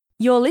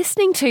You're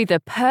listening to the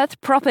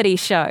Perth Property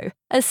Show,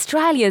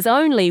 Australia's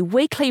only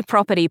weekly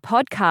property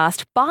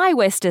podcast by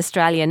West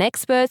Australian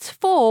experts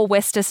for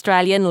West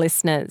Australian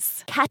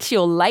listeners. Catch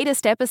your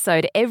latest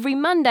episode every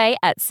Monday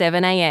at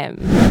 7 a.m.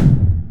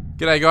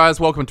 G'day guys,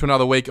 welcome to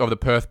another week of the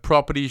Perth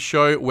Property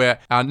Show, where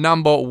our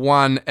number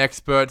one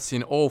experts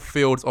in all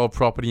fields of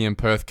property in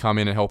Perth come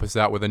in and help us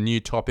out with a new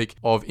topic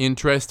of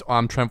interest.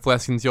 I'm Trent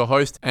Fleskens, your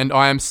host, and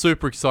I am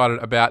super excited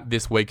about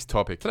this week's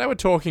topic. Today we're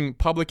talking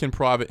public and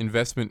private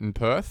investment in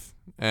Perth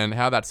and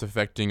how that's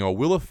affecting or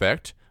will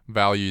affect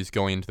values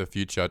going into the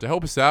future. To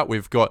help us out,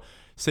 we've got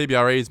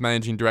CBRE's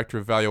Managing Director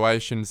of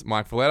Valuations,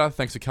 Michael Veletta.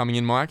 Thanks for coming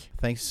in, Mike.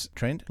 Thanks,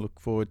 Trent. Look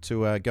forward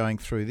to going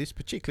through this,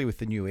 particularly with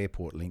the new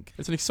airport link.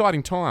 It's an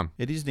exciting time.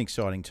 It is an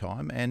exciting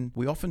time, and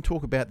we often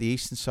talk about the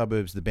eastern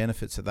suburbs, the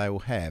benefits that they will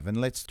have. And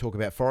let's talk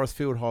about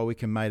Forestfield, High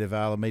Wycombe, Maida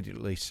Vale,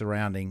 immediately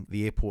surrounding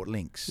the airport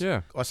links.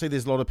 Yeah. I see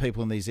there's a lot of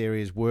people in these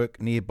areas work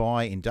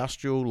nearby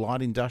industrial,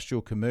 light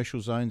industrial,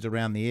 commercial zones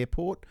around the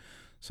airport.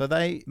 So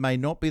they may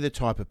not be the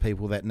type of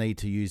people that need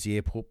to use the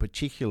airport,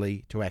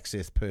 particularly to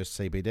access Perth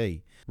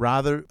CBD.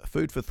 Rather,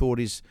 food for thought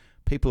is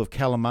people of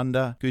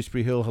Kalamunda,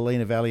 Gooseberry Hill,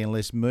 Helena Valley and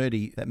Les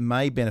Murdy that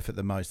may benefit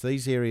the most.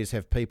 These areas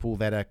have people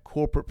that are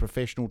corporate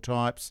professional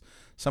types,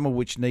 some of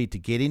which need to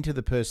get into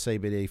the Perth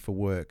CBD for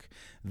work.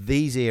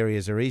 These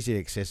areas are easily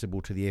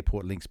accessible to the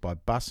airport links by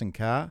bus and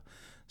car.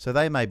 So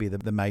they may be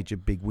the major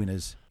big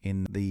winners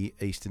in the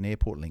Eastern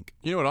Airport link.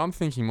 You know what I'm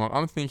thinking, Mike?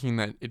 I'm thinking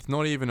that it's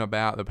not even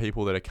about the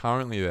people that are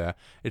currently there.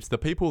 It's the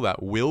people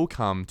that will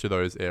come to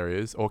those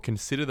areas or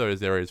consider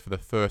those areas for the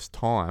first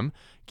time,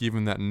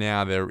 given that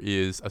now there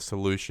is a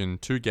solution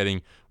to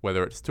getting,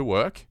 whether it's to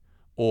work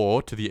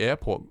or to the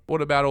airport.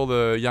 What about all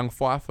the young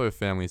FIFO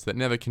families that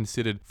never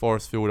considered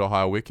Forestfield or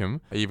High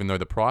Wycombe, even though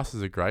the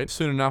prices are great?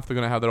 Soon enough, they're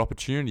going to have that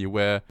opportunity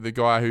where the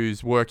guy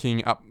who's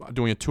working up,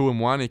 doing a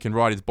 2-in-1, he can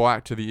ride his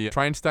bike to the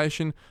train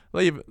station,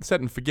 leave,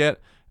 set and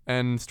forget,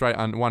 and straight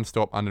one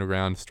stop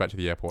underground, straight to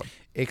the airport.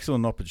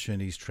 Excellent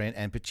opportunities, Trent,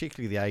 and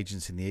particularly the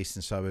agents in the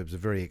eastern suburbs are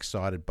very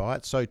excited by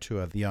it. So too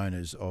are the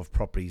owners of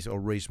properties or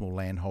reasonable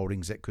land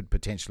holdings that could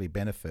potentially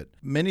benefit.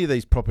 Many of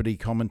these property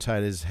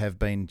commentators have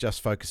been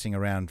just focusing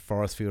around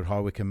Forestfield, High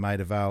Wycombe,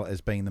 Maida Vale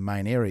as being the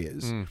main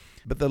areas.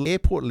 But the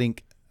airport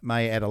link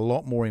may add a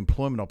lot more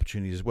employment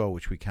opportunities as well,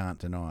 which we can't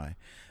deny.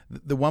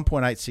 The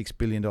 $1.86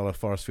 billion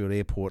Forestfield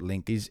Airport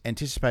link is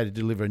anticipated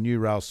to deliver a new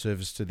rail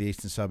service to the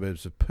eastern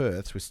suburbs of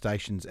Perth with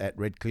stations at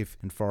Redcliffe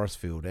and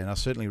Forestfield. And I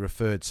certainly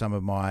referred some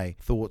of my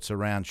thoughts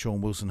around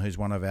Sean Wilson, who's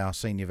one of our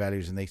senior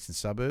valuers in the eastern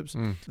suburbs.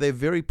 They're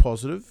very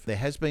positive. There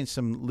has been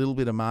some little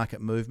bit of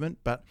market movement,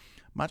 but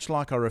much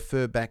like I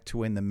refer back to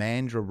when the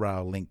Mandurah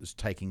rail link was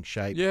taking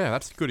shape. Yeah,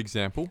 that's a good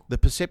example. The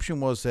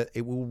perception was that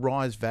it will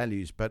rise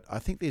values, but I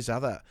think there's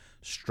other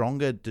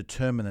stronger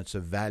determinants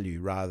of value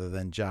rather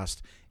than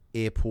just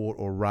airport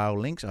or rail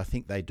links. I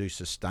think they do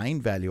sustain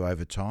value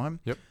over time.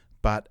 Yep.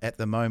 But at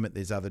the moment,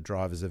 there's other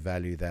drivers of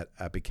value that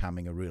are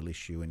becoming a real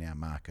issue in our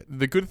market.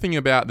 The good thing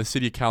about the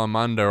city of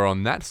Kalamunda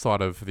on that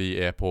side of the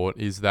airport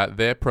is that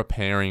they're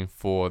preparing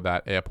for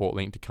that airport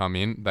link to come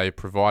in. They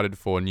provided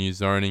for new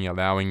zoning,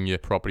 allowing your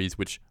properties,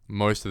 which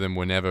most of them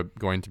were never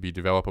going to be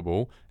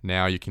developable.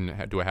 Now you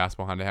can do a house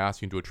behind a house,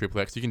 you can do a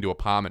triplex, you can do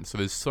apartments. So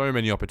there's so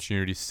many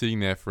opportunities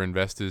sitting there for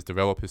investors,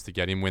 developers to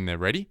get in when they're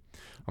ready.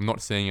 I'm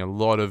not seeing a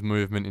lot of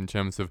movement in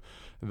terms of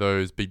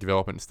those big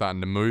developments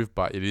starting to move,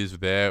 but it is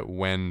there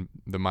when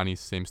the money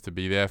seems to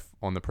be there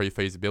on the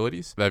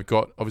pre-feasibilities. They've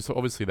got,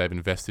 obviously they've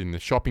invested in the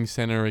shopping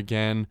centre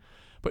again.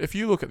 But if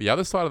you look at the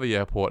other side of the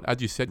airport, as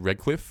you said,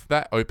 Redcliffe,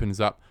 that opens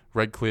up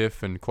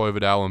Redcliffe and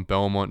Cloverdale and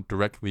Belmont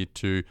directly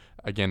to,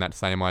 again, that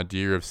same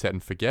idea of set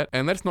and forget.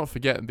 And let's not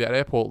forget that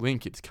airport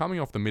link, it's coming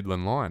off the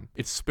Midland line.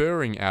 It's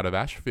spurring out of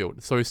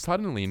Ashfield. So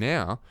suddenly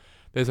now,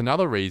 there's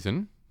another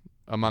reason,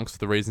 amongst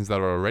the reasons that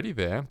are already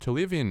there, to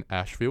live in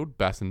Ashfield,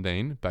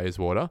 Bassendean,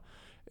 Bayswater.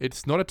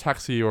 It's not a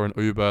taxi or an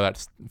Uber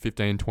that's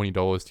 $15,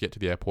 $20 to get to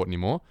the airport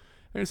anymore.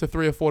 And it's a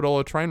 $3 or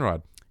 $4 train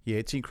ride. Yeah,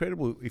 it's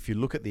incredible if you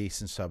look at the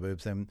eastern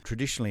suburbs. And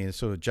traditionally, and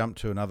sort of jump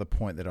to another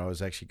point that I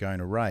was actually going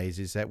to raise,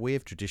 is that we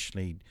have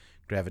traditionally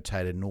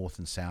gravitated north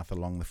and south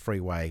along the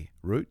freeway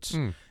routes.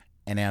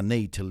 And our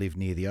need to live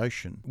near the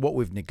ocean. What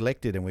we've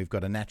neglected, and we've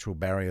got a natural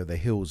barrier of the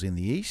hills in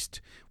the east,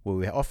 where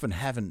we often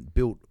haven't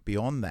built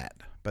beyond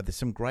that. But there's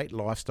some great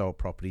lifestyle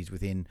properties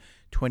within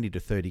 20 to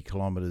 30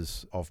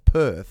 kilometres of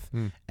Perth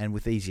and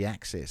with easy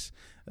access.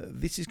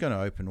 This is going to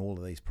open all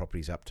of these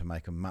properties up to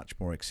make them much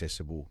more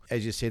accessible.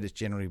 As you said, it's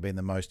generally been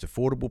the most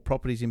affordable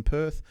properties in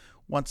Perth,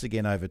 once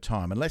again over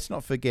time. And let's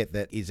not forget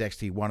that is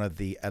actually one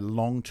of a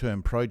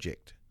long-term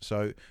project.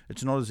 So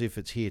it's not as if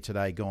it's here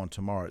today, gone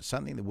tomorrow. It's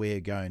something that we're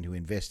going to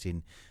invest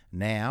in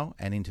now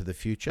and into the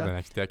future. The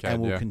next decade,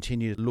 and we'll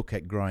continue to look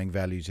at growing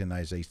values in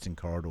those eastern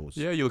corridors.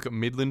 Yeah, you look at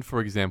Midland,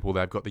 for example,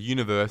 they've got the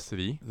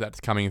university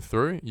that's coming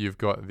through. You've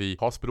got the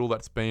hospital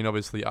that's been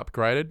obviously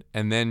upgraded.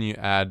 And then you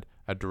add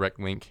a direct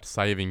link,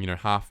 saving,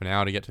 half an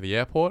hour to get to the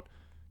airport.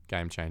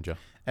 Game changer.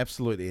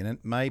 Absolutely, and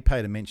it may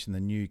pay to mention the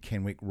new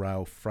Kenwick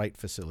Rail Freight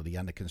Facility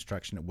under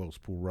construction at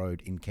Wellspool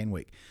Road in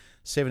Kenwick.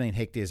 17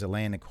 hectares of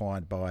land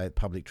acquired by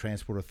Public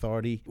Transport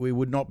Authority. We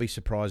would not be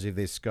surprised if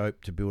there's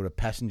scope to build a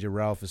passenger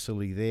rail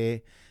facility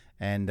there.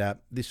 And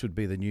this would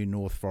be the new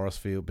North Forest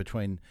Field,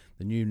 between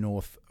the new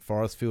North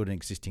Forest Field and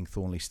existing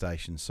Thornley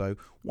Station. So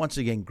once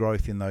again,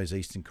 growth in those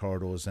eastern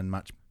corridors and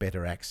much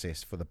better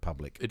access for the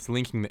public. It's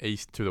linking the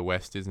east to the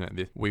west, isn't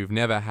it? We've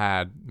never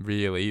had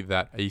really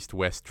that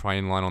east-west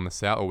train line on the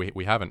south, or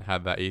we haven't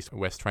had that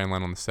east-west train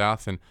line on the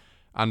south. And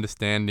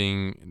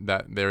understanding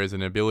that there is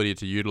an ability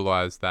to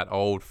utilise that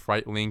old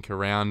freight link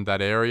around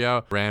that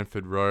area,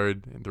 Ranford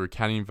Road, through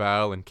Canning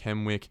Vale and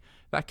Kenwick,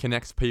 that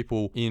connects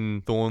people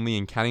in Thornley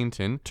and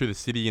Cannington to the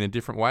city in a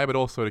different way, but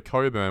also to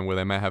Coburn, where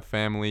they may have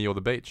family, or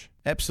the beach.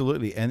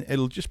 Absolutely, and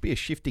it'll just be a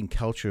shifting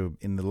culture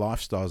in the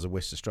lifestyles of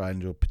West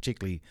Australians, or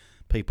particularly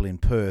people in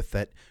Perth,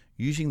 that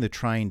using the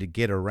train to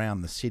get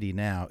around the city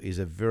now is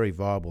a very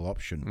viable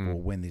option, or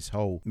when this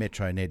whole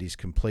Metronet is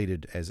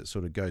completed as it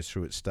sort of goes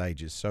through its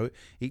stages. So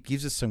it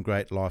gives us some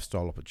great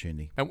lifestyle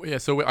opportunity. And yeah,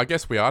 so I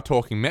guess we are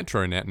talking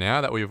Metronet now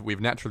that we've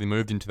naturally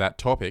moved into that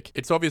topic.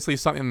 It's obviously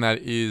something that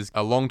is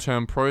a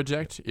long-term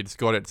project. It's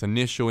got its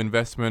initial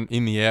investment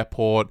in the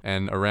airport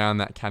and around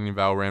that Canning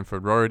Vale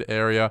Ranford Road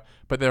area,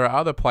 but there are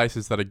other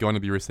places that are going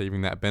to be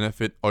receiving that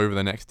benefit over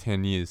the next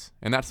 10 years.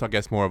 And that's, I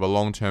guess, more of a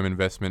long-term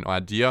investment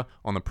idea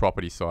on the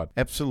property side.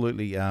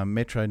 Absolutely.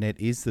 Metronet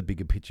is the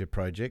bigger picture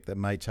project that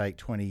may take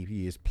 20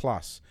 years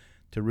plus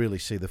to really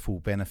see the full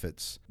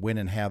benefits. When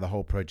and how the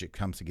whole project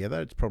comes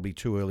together, it's probably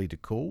too early to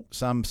call.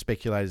 Some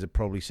speculators are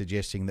probably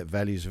suggesting that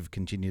values have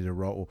continued to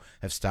roll,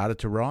 have started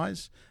to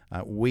rise.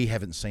 We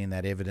haven't seen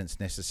that evidence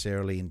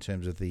necessarily in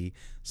terms of the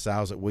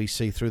sales that we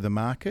see through the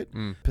market.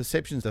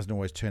 Perceptions doesn't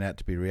always turn out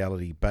to be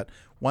reality. But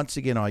once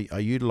again, I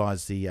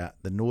utilise the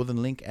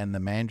Northern Link and the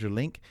Mandurah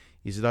Link.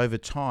 Is that over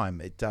time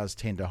it does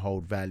tend to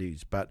hold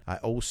values, but I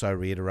also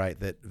reiterate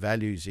that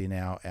values in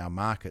our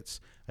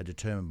markets are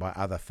determined by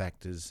other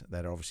factors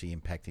that are obviously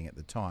impacting at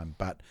the time.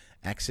 But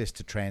access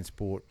to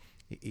transport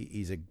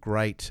is a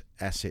great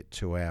asset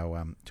to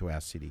our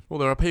city. Well,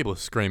 there are people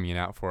screaming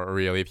out for it,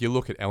 really. If you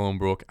look at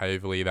Ellenbrook,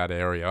 Averley, that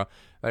area,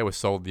 they were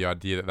sold the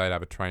idea that they'd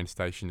have a train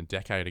station a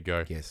decade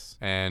ago. Yes.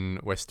 And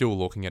we're still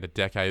looking at a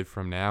decade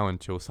from now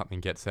until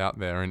something gets out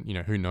there, and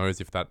who knows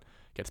if that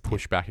gets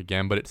pushed back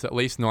again. But it's at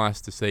least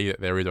nice to see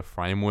that there is a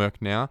framework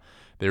now.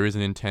 There is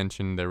an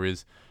intention. There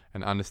is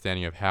an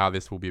understanding of how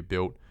this will be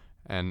built.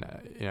 And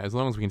as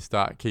long as we can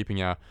start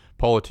keeping our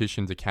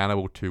politicians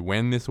accountable to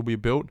when this will be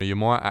built, you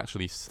might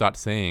actually start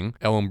seeing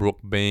Ellenbrook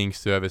being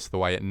serviced the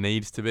way it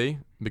needs to be.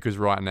 Because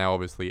right now,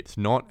 obviously, it's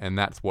not. And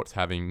that's what's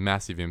having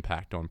massive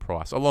impact on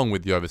price, along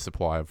with the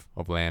oversupply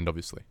of land,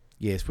 obviously.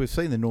 Yes, we've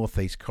seen the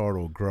northeast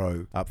corridor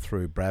grow up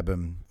through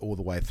Brabham all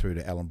the way through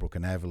to Ellenbrook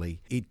and Averley.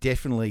 It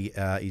definitely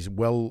is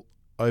well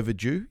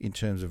overdue in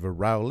terms of a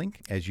rail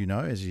link, as you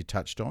know, as you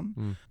touched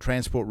on.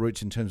 Transport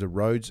routes in terms of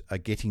roads are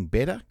getting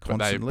better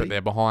constantly. But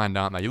they're behind,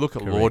 aren't they? You look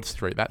at Correct. Lord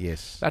Street.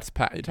 Yes.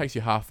 It takes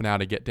you half an hour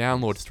to get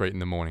down Lord Street in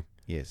the morning.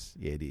 Yes,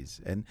 yeah, it is.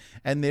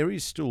 And there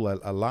is still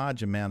a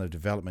large amount of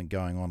development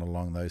going on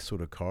along those sort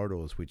of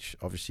corridors, which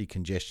obviously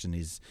congestion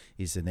is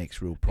the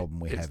next real problem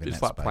we have in that space.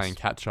 It's like playing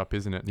catch-up,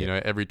 isn't it?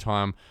 Yep. Every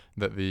time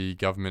that the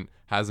government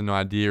has an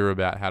idea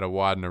about how to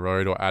widen a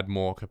road or add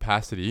more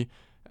capacity,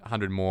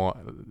 100 more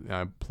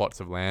plots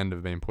of land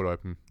have been put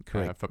open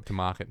to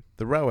market.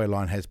 The railway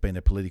line has been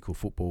a political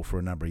football for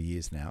a number of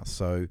years now,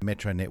 so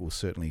Metronet will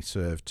certainly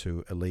serve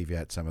to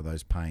alleviate some of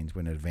those pains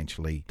when it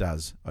eventually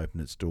does open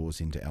its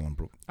doors into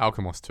Ellenbrook.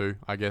 Alkimos too,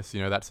 I guess.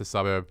 That's a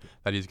suburb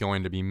that is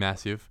going to be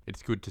massive.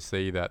 It's good to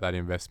see that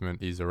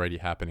investment is already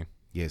happening.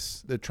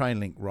 Yes, the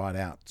train link right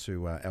out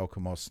to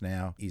Alkimos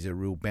now is a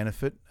real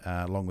benefit,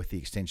 along with the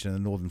extension of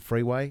the Northern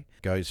Freeway.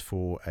 Goes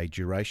for a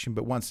duration,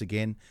 but once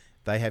again,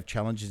 they have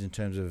challenges in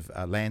terms of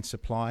land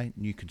supply,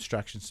 new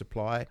construction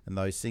supply, and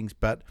those things.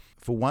 But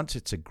for once,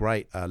 it's a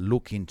great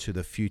look into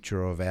the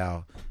future of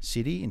our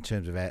city in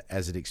terms of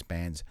as it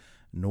expands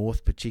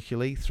north,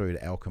 particularly through to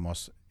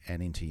Alkimos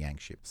and into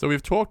Yangship. So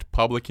we've talked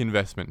public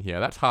investment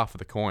here. That's half of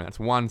the coin. That's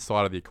one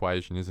side of the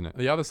equation, isn't it?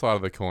 The other side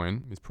of the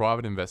coin is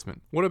private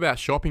investment. What about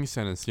shopping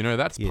centres?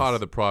 That's part of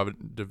the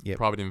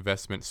private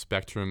investment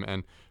spectrum.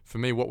 And for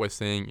me, what we're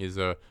seeing is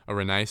a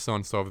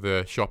renaissance of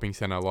the shopping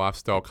centre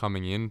lifestyle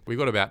coming in. We've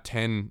got about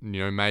 10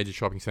 major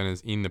shopping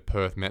centres in the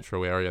Perth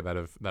metro area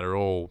that are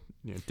all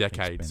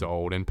decades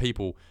old, and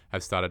people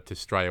have started to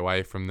stray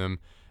away from them.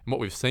 And what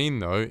we've seen,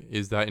 though,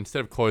 is that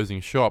instead of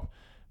closing shop,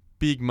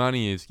 big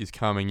money is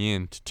coming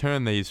in to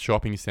turn these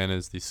shopping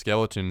centres, these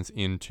skeletons,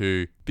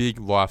 into big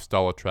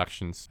lifestyle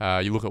attractions.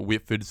 You look at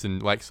Whitfords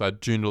and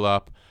Lakeside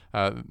Joondalup.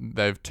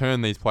 They've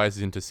turned these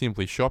places into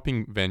simply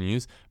shopping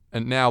venues,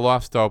 and now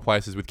lifestyle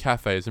places with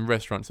cafes and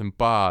restaurants and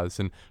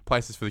bars and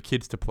places for the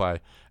kids to play.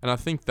 And I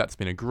think that's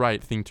been a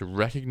great thing to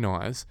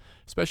recognise,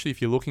 especially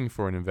if you're looking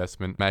for an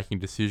investment, making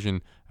a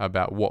decision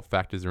about what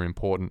factors are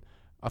important.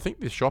 I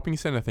think the shopping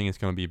centre thing is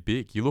going to be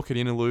big. You look at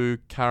Innaloo,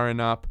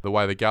 Karrinyup, the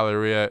way the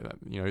Galleria,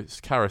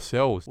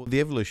 carousels. Well,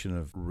 the evolution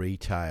of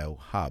retail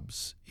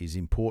hubs is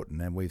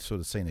important, and we've sort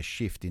of seen a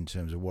shift in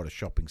terms of what a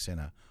shopping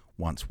centre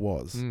once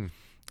was.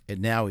 it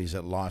now is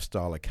a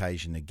lifestyle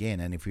occasion again.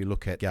 And if we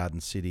look at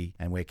Garden City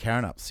and where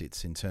Karrinyup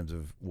sits in terms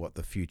of what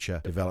the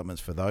future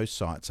developments for those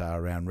sites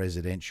are around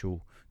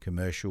residential,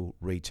 commercial,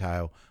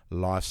 retail,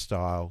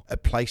 lifestyle, a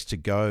place to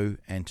go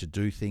and to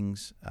do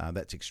things,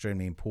 that's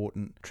extremely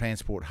important.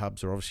 Transport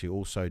hubs are obviously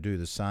also do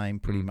the same,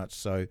 pretty much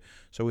so.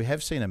 So we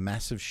have seen a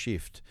massive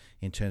shift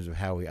in terms of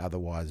how we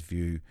otherwise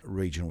view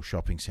regional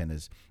shopping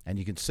centres. And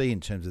you can see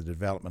in terms of the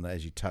development,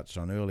 as you touched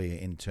on earlier,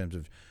 in terms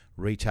of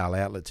retail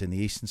outlets in the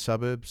eastern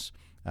suburbs,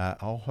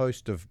 a whole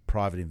host of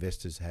private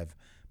investors have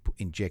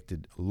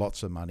injected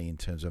lots of money in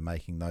terms of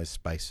making those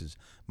spaces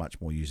much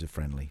more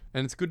user-friendly.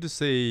 And it's good to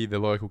see the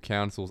local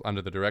councils,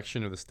 under the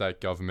direction of the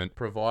state government,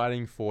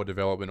 providing for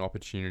development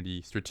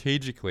opportunity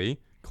strategically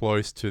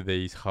close to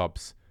these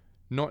hubs.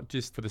 Not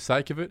just for the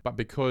sake of it, but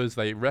because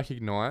they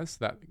recognise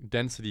that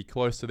density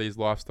close to these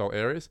lifestyle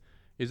areas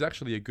is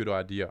actually a good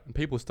idea, and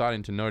people are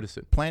starting to notice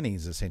it. Planning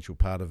is an essential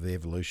part of the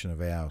evolution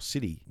of our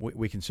city.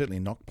 We can certainly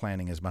knock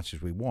planning as much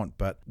as we want,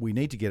 but we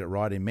need to get it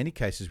right. In many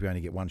cases, we only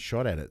get one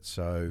shot at it,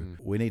 so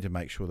we need to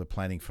make sure the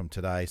planning from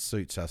today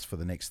suits us for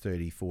the next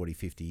 30, 40,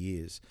 50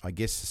 years. I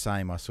guess the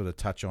same, I sort of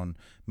touch on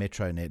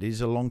Metronet. It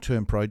is a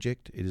long-term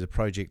project. It is a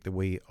project that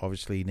we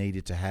obviously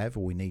needed to have,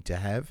 or we need to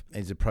have.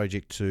 It's a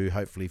project to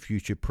hopefully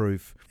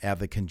future-proof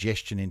the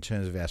congestion in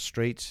terms of our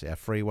streets, our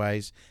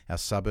freeways, our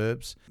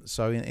suburbs.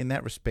 So in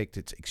that respect,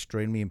 it's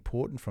extremely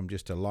important from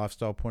just a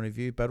lifestyle point of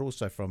view, but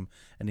also from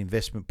an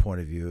investment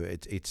point of view.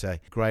 It's a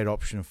great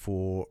option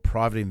for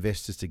private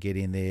investors to get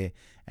in there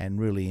and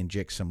really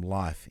inject some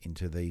life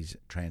into these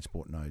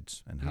transport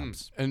nodes and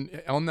hubs.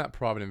 And on that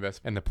private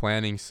investment and the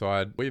planning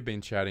side, we've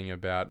been chatting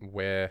about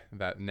where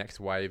that next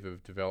wave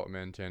of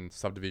development and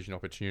subdivision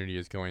opportunity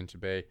is going to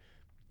be.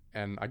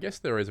 And I guess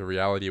there is a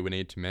reality we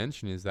need to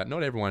mention is that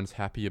not everyone's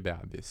happy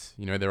about this.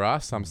 You know, there are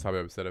some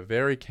suburbs that are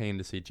very keen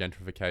to see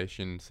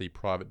gentrification, see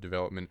private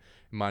development,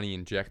 money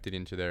injected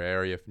into their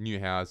area, new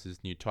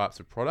houses, new types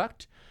of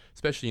product,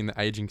 especially in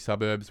the aging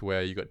suburbs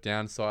where you've got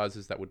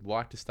downsizers that would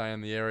like to stay in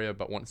the area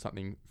but want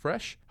something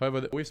fresh.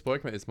 However, we've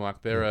spoken about this,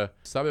 Mike. There are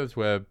suburbs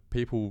where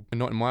people,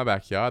 not in my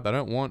backyard, they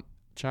don't want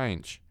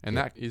change. And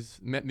that is,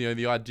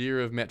 the idea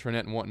of Metronet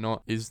and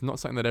whatnot is not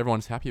something that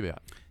everyone's happy about.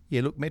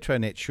 Yeah, look,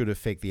 Metronet should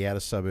affect the outer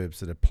suburbs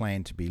that are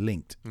planned to be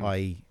linked,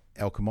 i.e.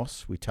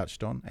 Alkimos, we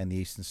touched on, and the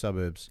eastern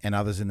suburbs, and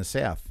others in the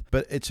south.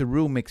 But it's a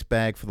real mixed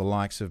bag for the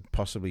likes of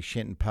possibly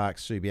Shenton Park,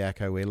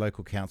 Subiaco, where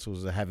local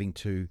councils are having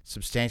to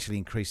substantially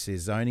increase their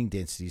zoning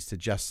densities to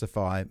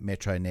justify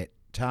Metronet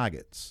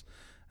targets.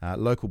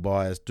 Local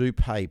buyers do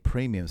pay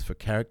premiums for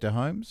character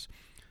homes.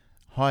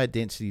 Higher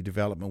density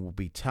development will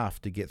be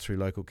tough to get through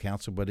local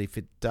council, but if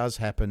it does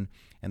happen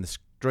and the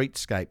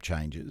streetscape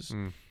changes,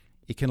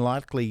 it can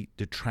likely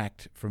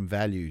detract from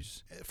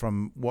values.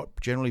 From what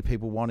generally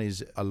people want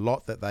is a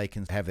lot that they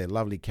can have their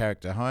lovely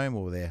character home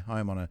or their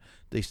home on a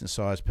decent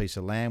sized piece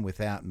of land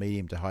without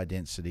medium to high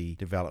density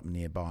development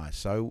nearby.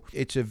 So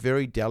it's a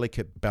very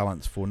delicate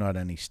balance for not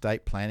only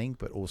state planning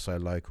but also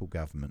local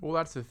government. Well,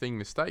 that's the thing.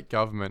 The state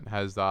government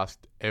has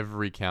asked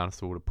every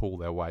council to pull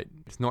their weight.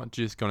 It's not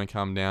just going to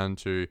come down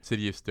to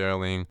City of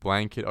Stirling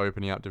blanket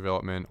opening up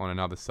development on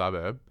another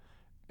suburb.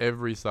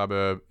 Every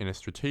suburb in a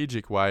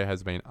strategic way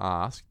has been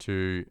asked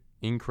to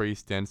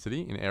increase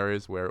density in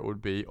areas where it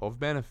would be of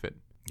benefit.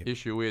 Yep.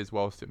 Issue is,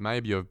 whilst it may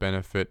be of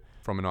benefit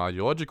from an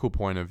ideological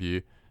point of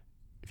view,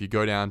 if you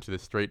go down to the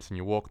streets and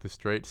you walk the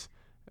streets,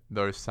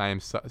 those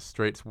same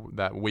streets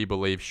that we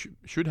believe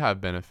should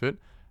have benefit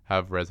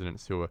have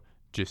residents who are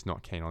just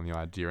not keen on the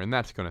idea, and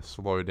that's going to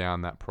slow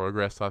down that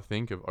progress, I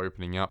think, of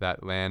opening up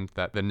that land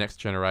that the next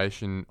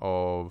generation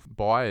of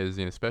buyers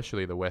in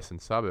especially the western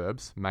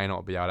suburbs may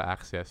not be able to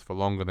access for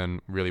longer than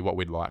really what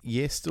we'd like.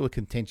 Yes, still a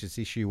contentious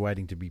issue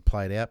waiting to be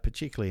played out,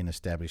 particularly in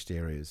established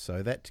areas.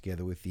 So that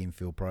together with the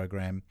infill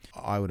program,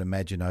 I would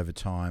imagine over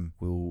time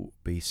will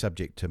be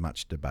subject to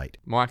much debate.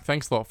 Mike,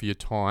 thanks a lot for your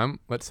time.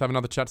 Let's have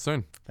another chat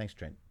soon. Thanks,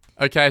 Trent.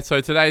 Okay, so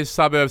today's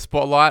Suburb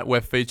Spotlight,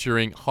 we're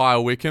featuring High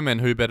Wycombe,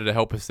 and who better to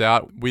help us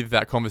out with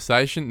that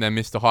conversation than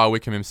Mr. High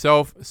Wycombe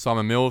himself,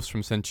 Simon Mills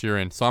from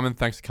Centurion. Simon,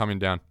 thanks for coming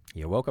down.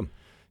 You're welcome.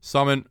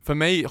 Simon, for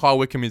me, High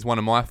Wycombe is one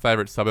of my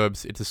favourite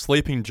suburbs. It's a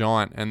sleeping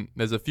giant, and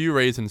there's a few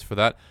reasons for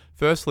that.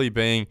 Firstly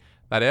being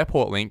that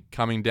airport link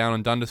coming down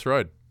on Dundas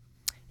Road.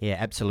 Yeah,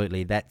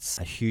 absolutely. That's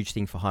a huge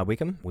thing for High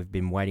Wycombe. We've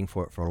been waiting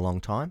for it for a long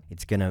time.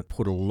 It's going to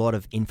put a lot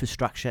of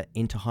infrastructure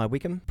into High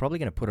Wycombe, probably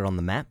going to put it on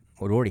the map.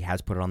 It already has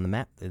put it on the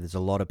map. There's a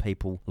lot of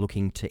people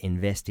looking to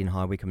invest in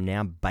High Wycombe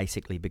now,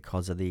 basically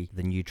because of the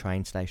new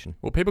train station.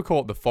 Well, people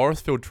call it the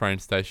Forestfield train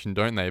station,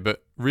 don't they?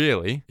 But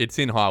really, it's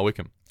in High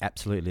Wycombe.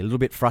 Absolutely. A little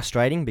bit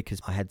frustrating because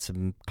I had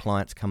some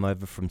clients come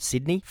over from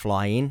Sydney,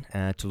 fly in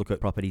to look at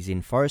properties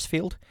in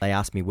Forestfield. They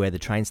asked me where the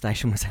train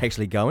station was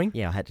actually going.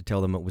 Yeah, I had to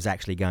tell them it was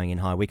actually going in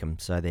High Wycombe.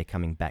 So they're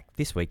coming back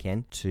this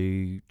weekend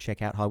to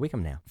check out High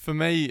Wycombe now. For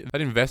me,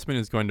 that investment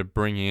is going to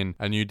bring in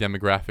a new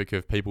demographic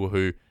of people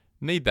who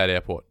need that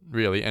airport,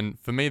 really. And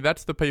for me,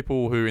 that's the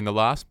people who, in the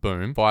last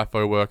boom,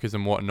 FIFO workers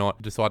and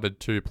whatnot, decided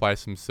to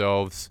place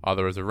themselves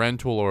either as a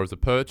rental or as a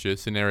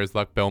purchase in areas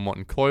like Belmont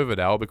and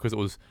Cloverdale because it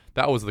was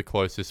that was the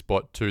closest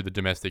spot to the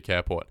domestic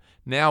airport.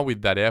 Now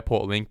with that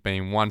airport link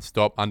being one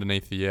stop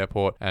underneath the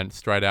airport and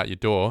straight out your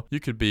door, you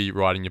could be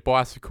riding your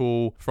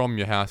bicycle from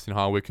your house in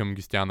High Wycombe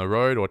just down the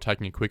road, or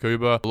taking a quick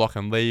Uber, lock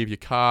and leave your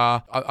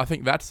car. I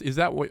think is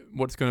that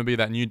what's going to be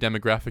that new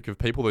demographic of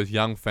people, those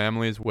young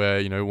families where,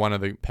 you know, one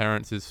of the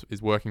parents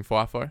is working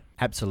FIFO?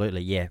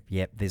 Absolutely,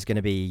 yeah. There's going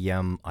to be,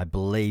 I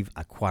believe,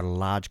 quite a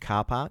large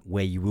car park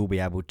where you will be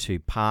able to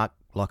park,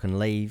 lock and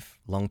leave,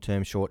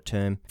 long-term,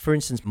 short-term. For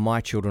instance, my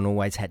children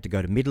always had to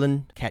go to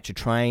Midland, catch a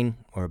train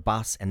or a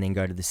bus, and then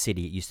go to the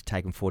city. It used to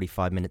take them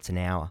 45 minutes an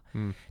hour.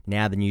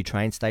 Now the new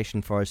train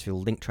station,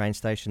 Forestville Link train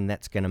station,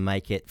 that's going to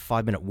make it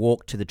 5-minute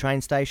walk to the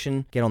train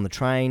station, get on the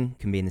train,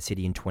 can be in the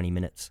city in 20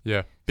 minutes.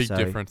 Yeah, big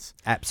difference.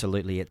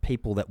 Absolutely. At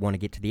people that want to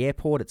get to the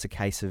airport, it's a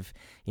case of,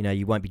 you know,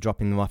 you won't be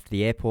dropping them off to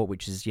the airport,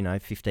 which is,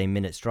 15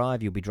 minutes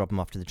drive. You'll be dropping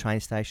them off to the train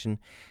station.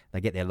 They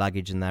get their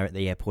luggage and they're at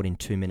the airport in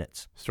 2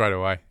 minutes. Straight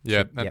away.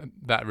 Yeah,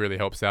 that really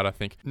helps out, I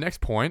think.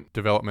 Next point,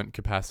 development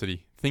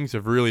capacity. Things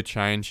have really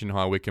changed in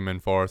High Wycombe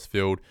and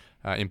Forestfield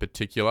in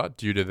particular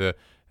due to the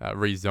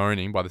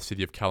rezoning by the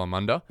City of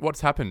Kalamunda.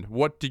 What's happened?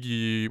 What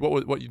you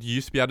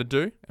used to be able to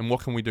do, and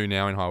what can we do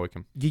now in High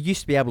Wycombe? You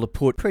used to be able to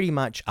put pretty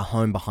much a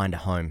home behind a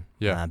home.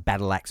 Yeah.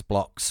 Battle axe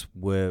blocks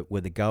were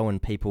the go,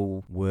 and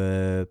people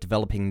were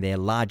developing their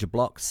larger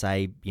blocks,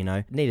 say,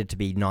 needed to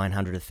be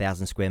 900,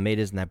 1,000 square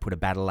metres, and they put a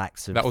battle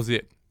axe of... That was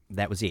it.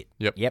 That was it.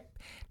 Yep.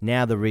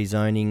 Now the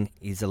rezoning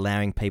is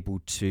allowing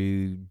people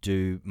to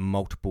do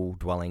multiple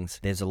dwellings.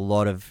 There's a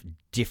lot of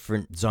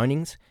different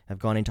zonings have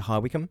gone into High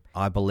Wycombe.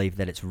 I believe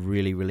that it's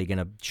really, really going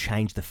to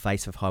change the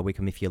face of High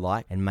Wycombe, if you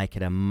like, and make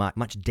it a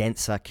much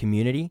denser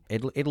community.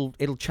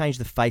 It'll change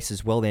the face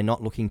as well. They're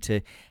not looking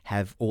to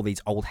have all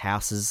these old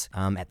houses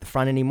at the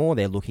front anymore.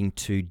 They're looking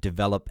to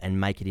develop and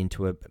make it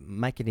into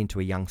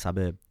a young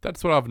suburb.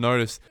 That's what I've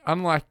noticed.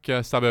 Unlike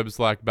suburbs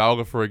like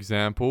Balga, for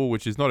example,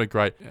 which is not a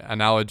great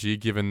analogy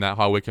given that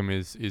High Wycombe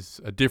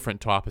is a different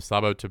type of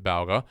suburb to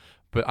Balga.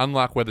 But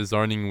unlike where the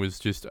zoning was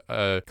just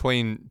a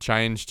clean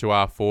change to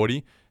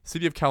R40,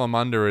 City of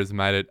Kalamunda has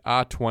made it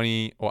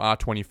R20 or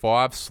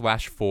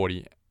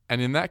R25/40.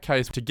 And in that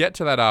case, to get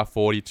to that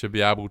R40, to be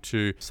able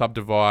to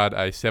subdivide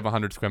a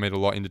 700 square metre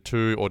lot into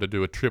two, or to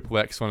do a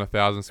triplex on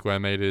 1,000 square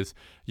metres,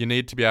 you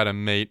need to be able to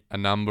meet a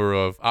number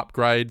of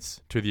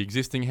upgrades to the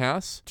existing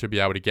house to be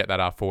able to get that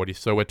R40.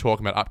 So we're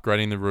talking about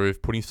upgrading the roof,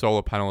 putting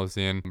solar panels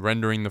in,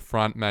 rendering the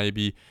front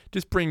maybe,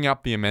 just bringing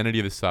up the amenity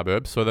of the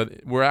suburb so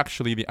that we're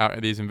actually,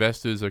 these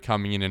investors are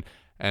coming in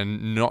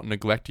and not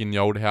neglecting the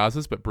old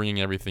houses, but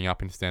bringing everything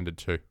up in standard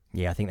too.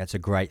 Yeah, I think that's a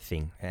great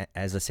thing.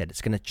 As I said, it's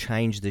going to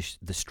change the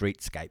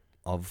streetscape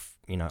of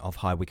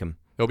High Wycombe.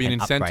 There'll be an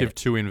incentive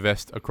to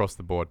invest across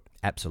the board.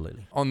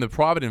 Absolutely. On the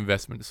private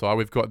investment side,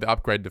 we've got the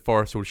upgrade to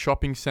Forestfield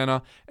Shopping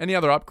Centre. Any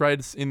other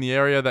upgrades in the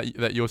area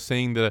that you're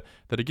seeing that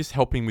are just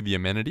helping with the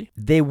amenity?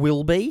 There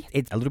will be.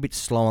 It's a little bit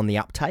slow on the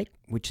uptake,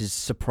 which is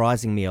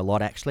surprising me a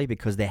lot, actually,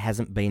 because there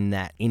hasn't been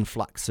that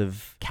influx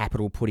of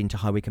capital put into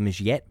High Wycombe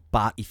as yet.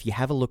 But if you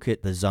have a look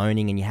at the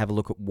zoning and you have a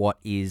look at what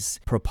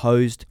is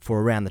proposed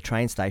for around the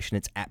train station,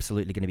 it's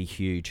absolutely going to be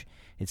huge.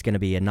 It's going to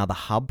be another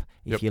hub,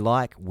 if you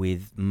like,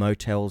 with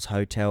motels,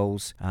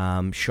 hotels,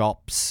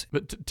 shops.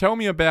 But tell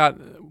me about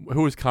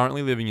who is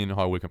currently living in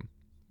High Wycombe.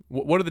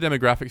 What are the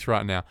demographics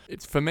right now?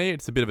 For me,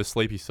 it's a bit of a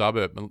sleepy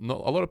suburb. A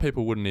lot of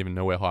people wouldn't even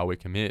know where High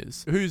Wycombe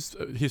is. Who's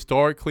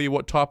historically,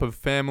 what type of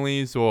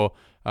families, or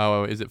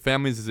is it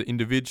families, is it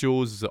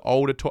individuals, is it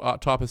older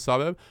type of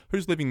suburb?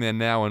 Who's living there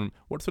now, and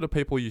what sort of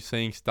people are you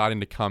seeing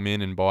starting to come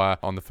in and buy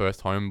on the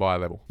first home buyer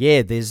level?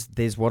 Yeah,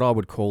 there's what I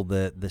would call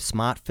the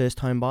smart first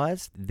home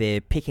buyers.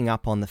 They're picking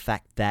up on the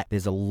fact that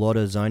there's a lot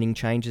of zoning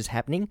changes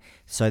happening,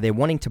 so they're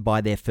wanting to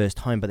buy their first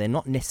home, but they're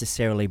not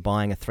necessarily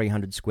buying a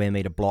 300 square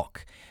metre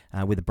block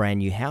with a brand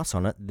new house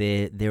on it.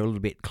 They're a little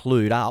bit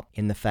clued up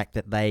in the fact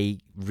that they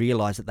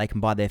realise that they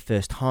can buy their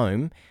first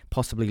home,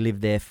 possibly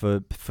live there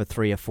for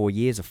 3 or 4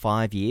 years or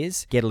 5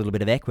 years, get a little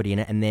bit of equity in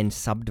it, and then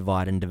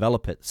subdivide and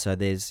develop it. So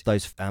there's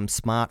those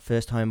smart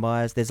first home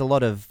buyers. There's a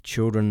lot of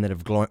children that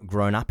have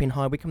grown up in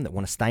High Wycombe that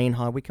want to stay in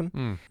High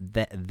Wycombe,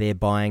 that they're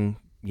buying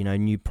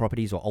new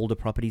properties or older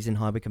properties in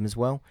High Wycombe as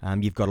well.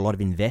 You've got a lot of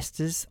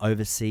investors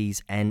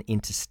overseas and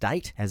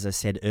interstate. As I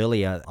said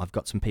earlier, I've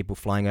got some people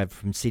flying over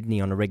from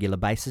Sydney on a regular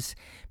basis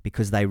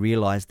because they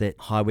realise that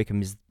High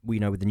Wycombe is,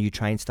 with the new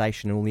train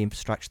station and all the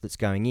infrastructure that's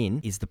going in,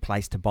 is the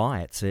place to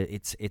buy. It's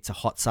a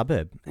hot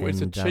suburb. Well,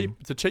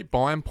 it's a cheap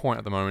buying point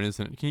at the moment,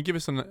 isn't it? Can you give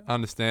us an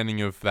understanding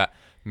of that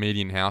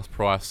median house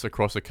price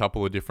across a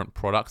couple of different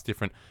products,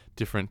 different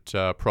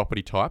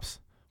property types?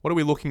 What are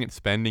we looking at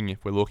spending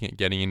if we're looking at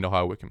getting into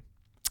High Wycombe?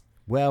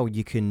 Well,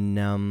 you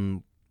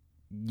can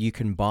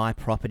buy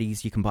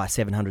properties. You can buy a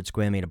 700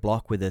 square metre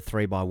block with a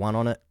 3x1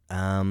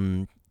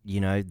 on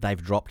it.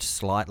 They've dropped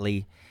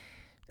slightly,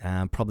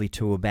 probably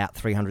to about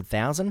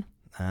 300,000,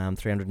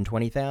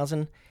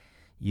 320,000.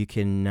 You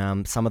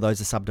can some of those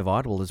are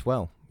subdividable as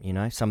well. You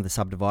know, some of the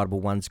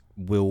subdividable ones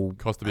will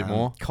Cost a bit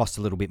more. Cost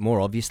a little bit more,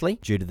 obviously,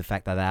 due to the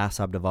fact that they are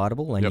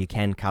subdividable, and you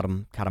can cut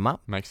them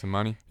up. Make some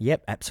money.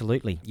 Yep,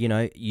 absolutely. You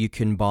know, you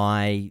can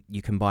buy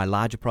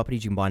larger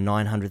properties. You can buy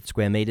 900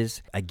 square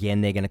meters.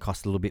 Again, they're going to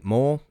cost a little bit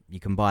more. You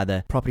can buy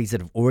the properties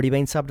that have already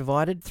been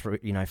subdivided through,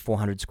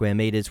 400 square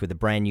meters with a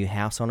brand new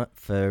house on it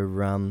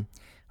for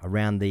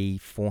around the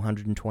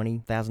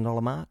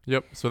 $420,000 mark.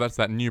 Yep. So that's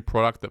that new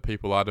product that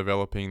people are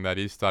developing that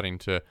is starting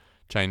to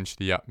change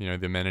the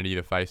the amenity,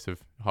 the face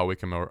of High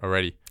Wycombe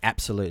already.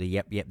 Absolutely.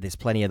 Yep. There's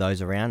plenty of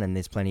those around, and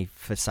there's plenty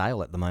for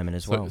sale at the moment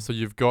as well. So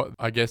you've got,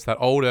 I guess, that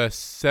older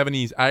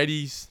 70s,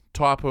 80s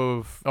type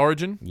of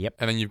origin. Yep.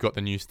 And then you've got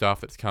the new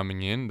stuff that's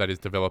coming in that is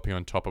developing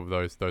on top of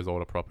those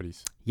older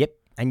properties. Yep.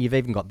 And you've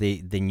even got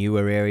the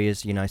newer areas,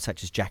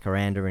 such as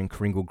Jacaranda and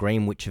Kringle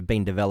Green, which have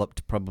been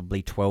developed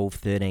probably 12,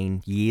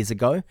 13 years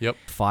ago. Yep.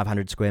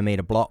 500 square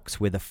metre blocks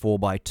with a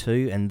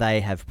 4x2, and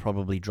they have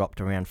probably dropped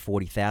around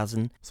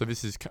 40,000. So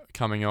this is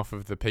coming off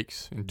of the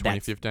peaks in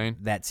 2015?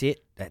 That's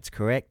it. That's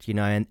correct.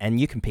 And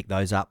you can pick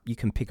those up. You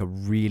can pick a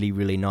really,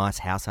 really nice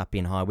house up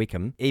in High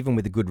Wycombe, even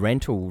with a good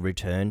rental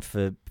return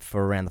for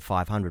around the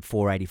 500,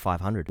 480,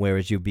 500.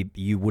 Whereas you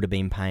would have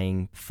been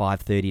paying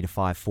 530 to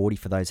 540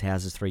 for those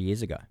houses 3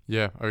 years ago.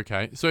 Yeah,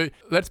 okay. So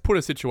let's put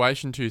a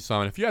situation to you,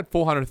 Simon. If you had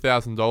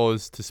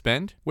 $400,000 to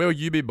spend, where would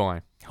you be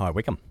buying? High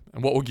Wycombe.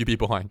 And what would you be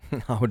buying?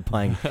 Of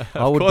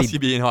course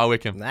you'd be in High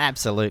Wycombe.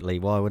 Absolutely.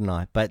 Why wouldn't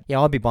I? But yeah,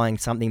 I'd be buying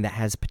something that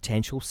has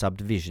potential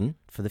subdivision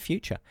for the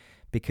future.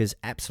 Because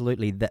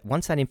absolutely, that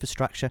once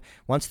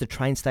the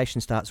train station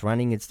starts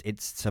running,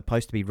 it's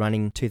supposed to be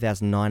running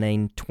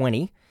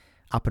 2019-20,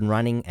 up and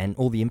running, and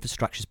all the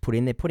infrastructure's put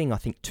in. They're putting, I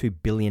think, $2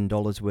 billion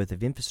worth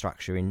of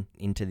infrastructure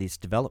into this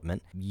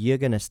development. You're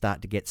going to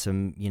start to get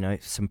some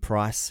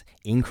price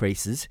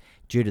increases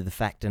due to the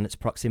fact and its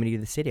proximity to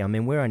the city. I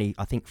mean, we're only,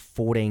 I think,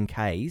 14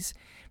 Ks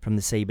from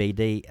the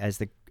CBD as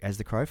the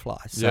crow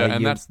flies. So yeah,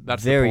 and that's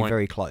very, the point.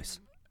 very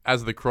close.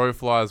 As the crow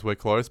flies, we're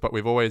close, but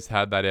we've always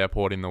had that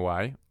airport in the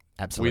way.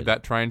 Absolutely. With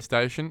that train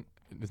station,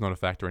 it's not a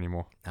factor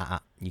anymore.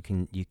 You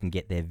can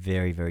get there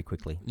very, very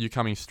quickly. You're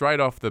coming straight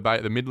off the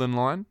Midland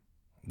line.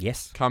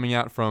 Yes. Coming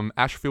out from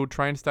Ashfield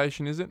train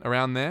station, is it?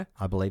 Around there?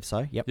 I believe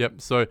so, yep.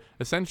 Yep. So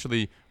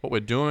essentially what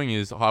we're doing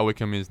is High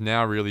Wycombe is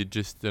now really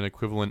just an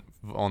equivalent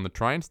on the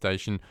train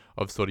station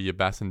of sort of your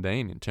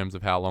Bassendean in terms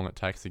of how long it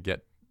takes to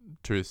get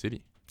to the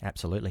city.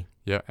 Absolutely.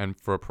 Yeah, and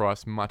for a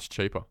price much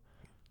cheaper.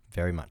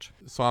 Very much.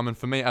 Simon,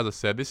 for me, as I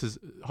said,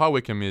 High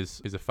Wycombe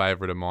is a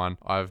favourite of mine.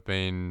 I've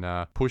been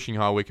pushing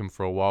High Wycombe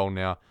for a while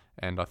now,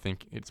 and I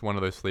think it's one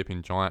of those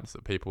sleeping giants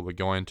that people are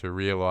going to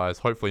realise,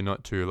 hopefully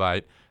not too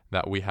late,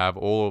 that we have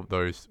all of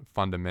those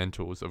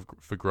fundamentals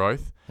for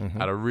growth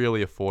at a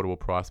really affordable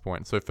price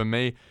point. So for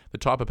me, the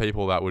type of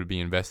people that would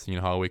be investing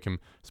in High Wycombe,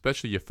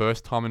 especially your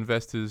first-time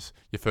investors,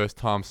 your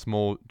first-time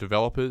small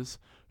developers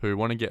who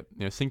want to get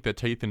sink their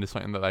teeth into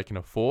something that they can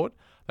afford,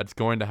 that's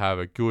going to have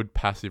a good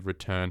passive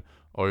return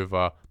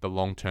over the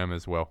long term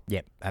as well.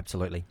 Yep,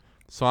 absolutely.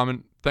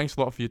 Simon, thanks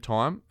a lot for your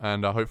time,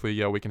 and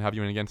hopefully we can have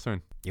you in again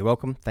soon. You're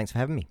welcome. Thanks for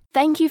having me.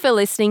 Thank you for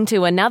listening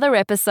to another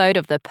episode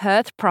of the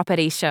Perth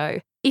Property Show.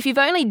 If you've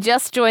only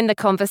just joined the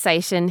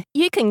conversation,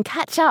 you can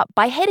catch up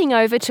by heading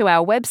over to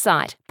our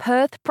website,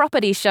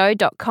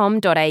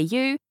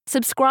 perthpropertyshow.com.au,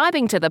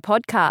 subscribing to the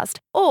podcast,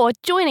 or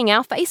joining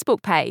our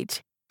Facebook page.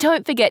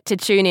 Don't forget to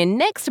tune in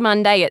next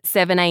Monday at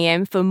 7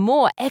 a.m. for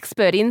more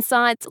expert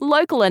insights,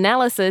 local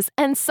analysis,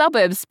 and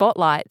suburb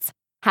spotlights.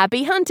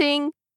 Happy hunting!